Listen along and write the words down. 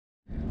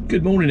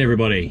Good morning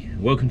everybody,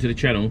 welcome to the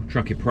channel,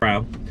 Truck It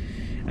Proud.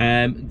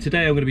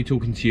 Today I'm going to be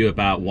talking to you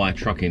about why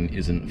trucking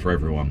isn't for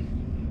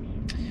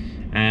everyone.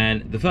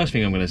 And the first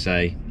thing I'm going to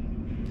say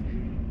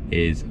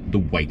is the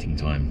waiting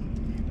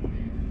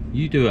time.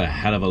 You do a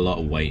hell of a lot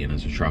of waiting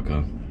as a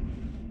trucker.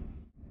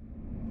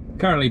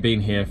 Currently been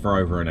here for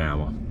over an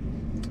hour.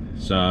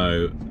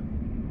 So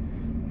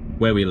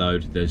where we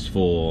load there's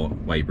 4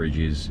 weigh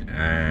bridges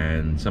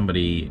and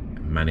somebody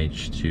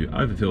managed to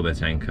overfill their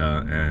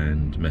tanker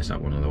and mess up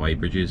one of the weigh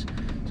bridges,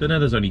 so now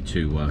there's only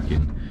 2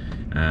 working.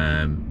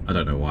 I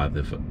don't know why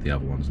the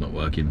other one's not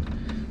working,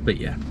 but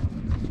yeah.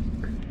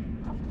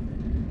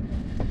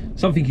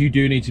 Something you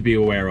do need to be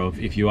aware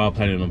of if you are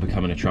planning on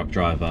becoming a truck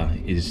driver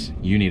is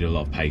you need a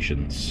lot of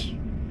patience,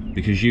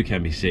 because you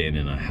can be sitting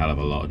in a hell of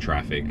a lot of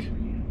traffic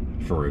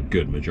for a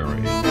good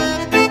majority.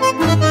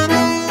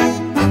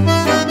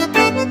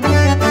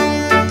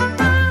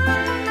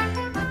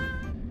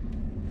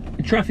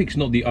 Traffic's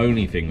not the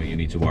only thing that you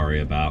need to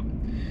worry about.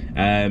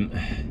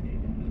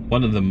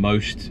 One of the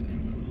most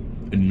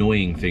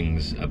annoying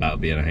things about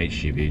being a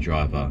HGV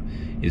driver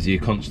is the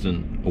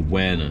constant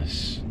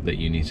awareness that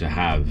you need to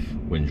have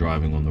when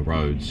driving on the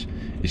roads,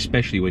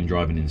 especially when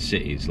driving in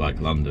cities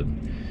like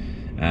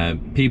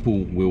London.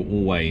 People will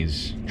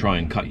always try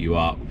and cut you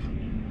up,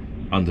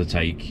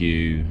 undertake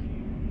you,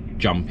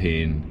 jump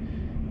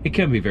in. It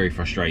can be very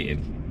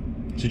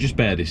frustrating, so just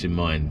bear this in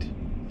mind.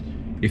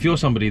 If you're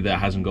somebody that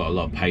hasn't got a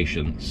lot of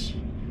patience,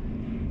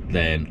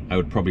 then I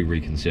would probably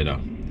reconsider.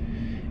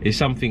 It's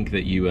something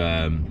that you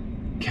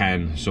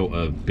can sort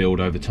of build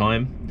over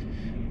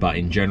time, but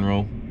in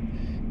general,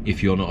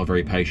 if you're not a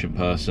very patient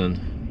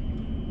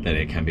person, then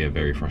it can be a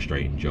very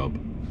frustrating job.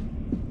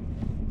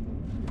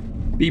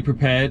 Be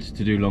prepared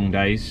to do long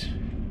days.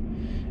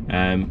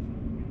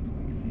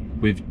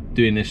 With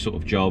doing this sort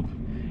of job,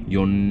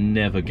 you're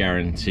never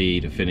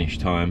guaranteed a finish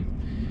time.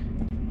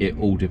 It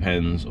all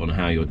depends on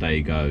how your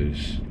day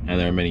goes, and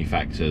there are many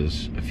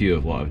factors, a few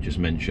of what I've just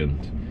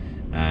mentioned,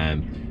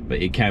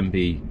 but it can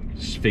be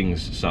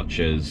things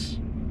such as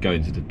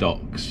going to the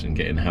docks and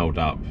getting held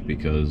up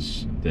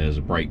because there's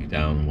a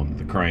breakdown on one of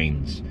the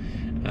cranes,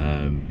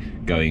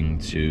 going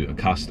to a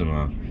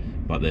customer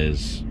but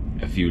there's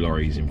a few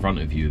lorries in front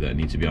of you that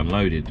need to be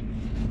unloaded.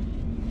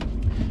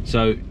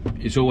 So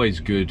it's always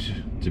good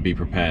to be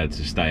prepared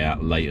to stay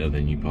out later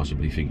than you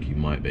possibly think you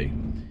might be.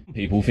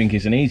 People think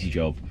it's an easy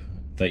job,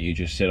 that you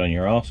just sit on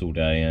your arse all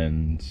day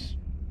and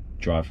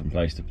drive from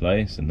place to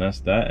place, and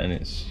that's that, and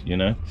it's, you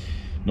know,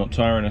 not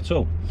tiring at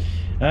all.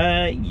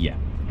 Yeah,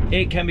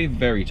 it can be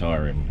very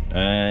tiring,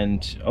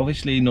 and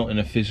obviously not in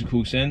a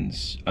physical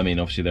sense. I mean,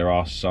 obviously there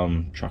are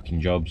some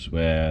trucking jobs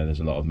where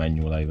there's a lot of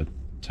manual labour,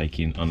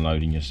 taking,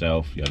 unloading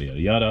yourself, yada yada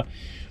yada,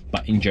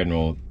 but in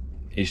general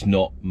it's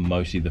not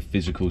mostly the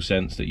physical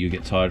sense that you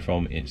get tired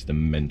from, it's the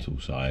mental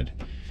side.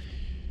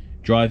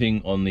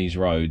 Driving on these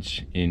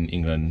roads in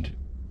England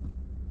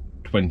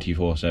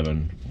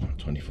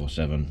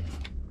 24/7,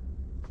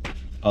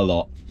 a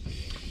lot,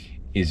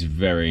 is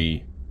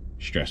very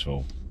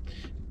stressful.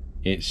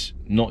 It's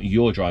not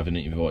your driving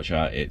that you watch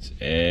out, it's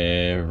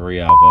every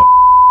other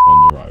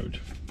on the road.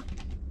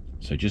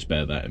 So just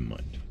bear that in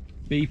mind.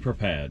 Be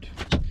prepared.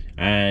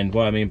 And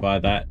what I mean by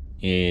that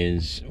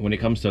is when it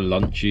comes to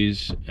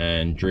lunches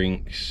and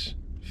drinks,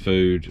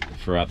 food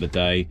throughout the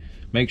day,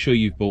 make sure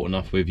you've bought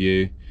enough with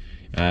you.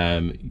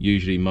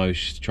 Usually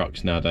most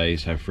trucks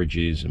nowadays have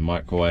fridges and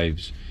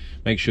microwaves.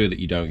 Make sure that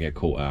you don't get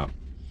caught out.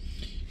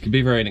 It can be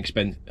a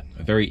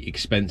very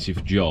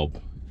expensive job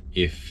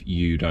if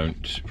you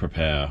don't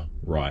prepare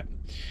right,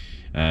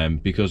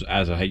 because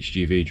as a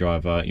HGV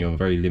driver you're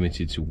very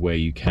limited to where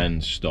you can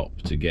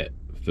stop to get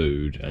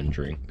food and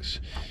drinks,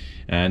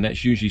 and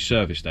that's usually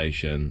service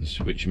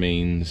stations, which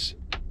means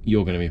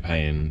you're going to be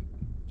paying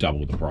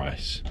double the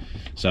price.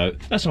 So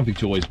that's something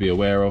to always be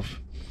aware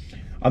of.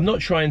 I'm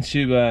not trying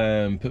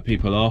to put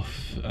people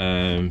off.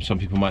 Some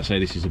people might say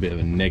this is a bit of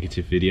a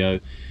negative video.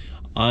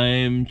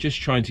 I'm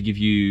just trying to give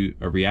you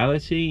a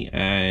reality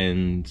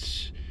and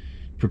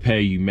prepare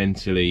you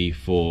mentally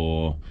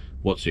for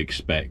what to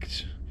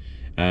expect.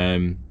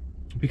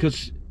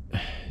 Because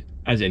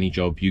as any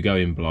job, you go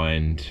in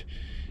blind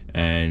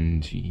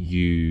and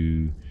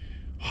you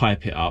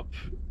hype it up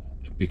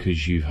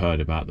because you've heard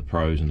about the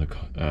pros and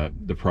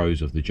the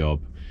pros of the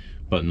job,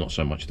 but not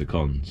so much the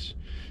cons.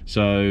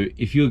 So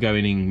if you're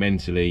going in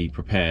mentally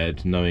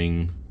prepared,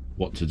 knowing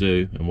what to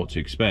do and what to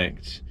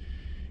expect,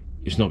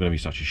 it's not going to be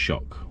such a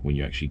shock when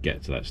you actually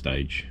get to that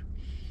stage.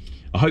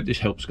 I hope this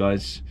helps,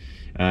 guys.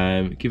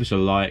 Give us a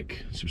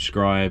like,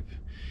 subscribe,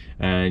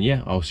 and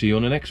yeah, I'll see you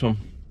on the next one.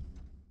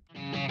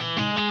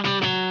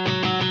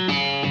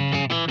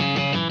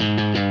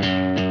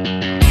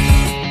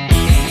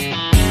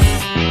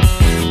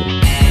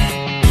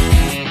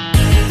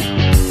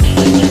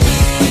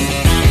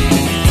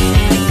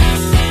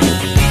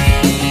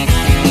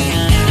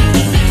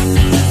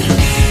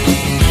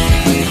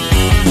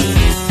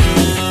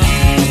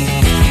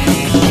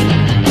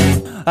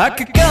 I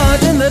could go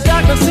out in the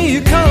darkness, see you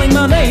calling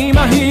my name.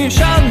 I hear you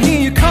shouting, hear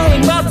you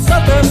calling, but it's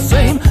not the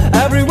same.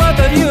 Every word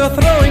that you are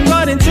throwing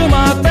right into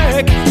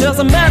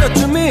doesn't matter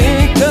to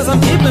me, cause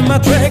I'm keeping my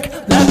trick.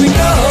 Let me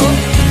go,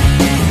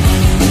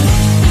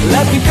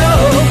 let me go,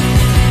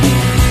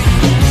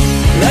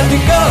 let me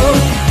go.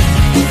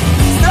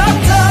 Stop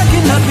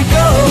talking, let me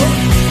go.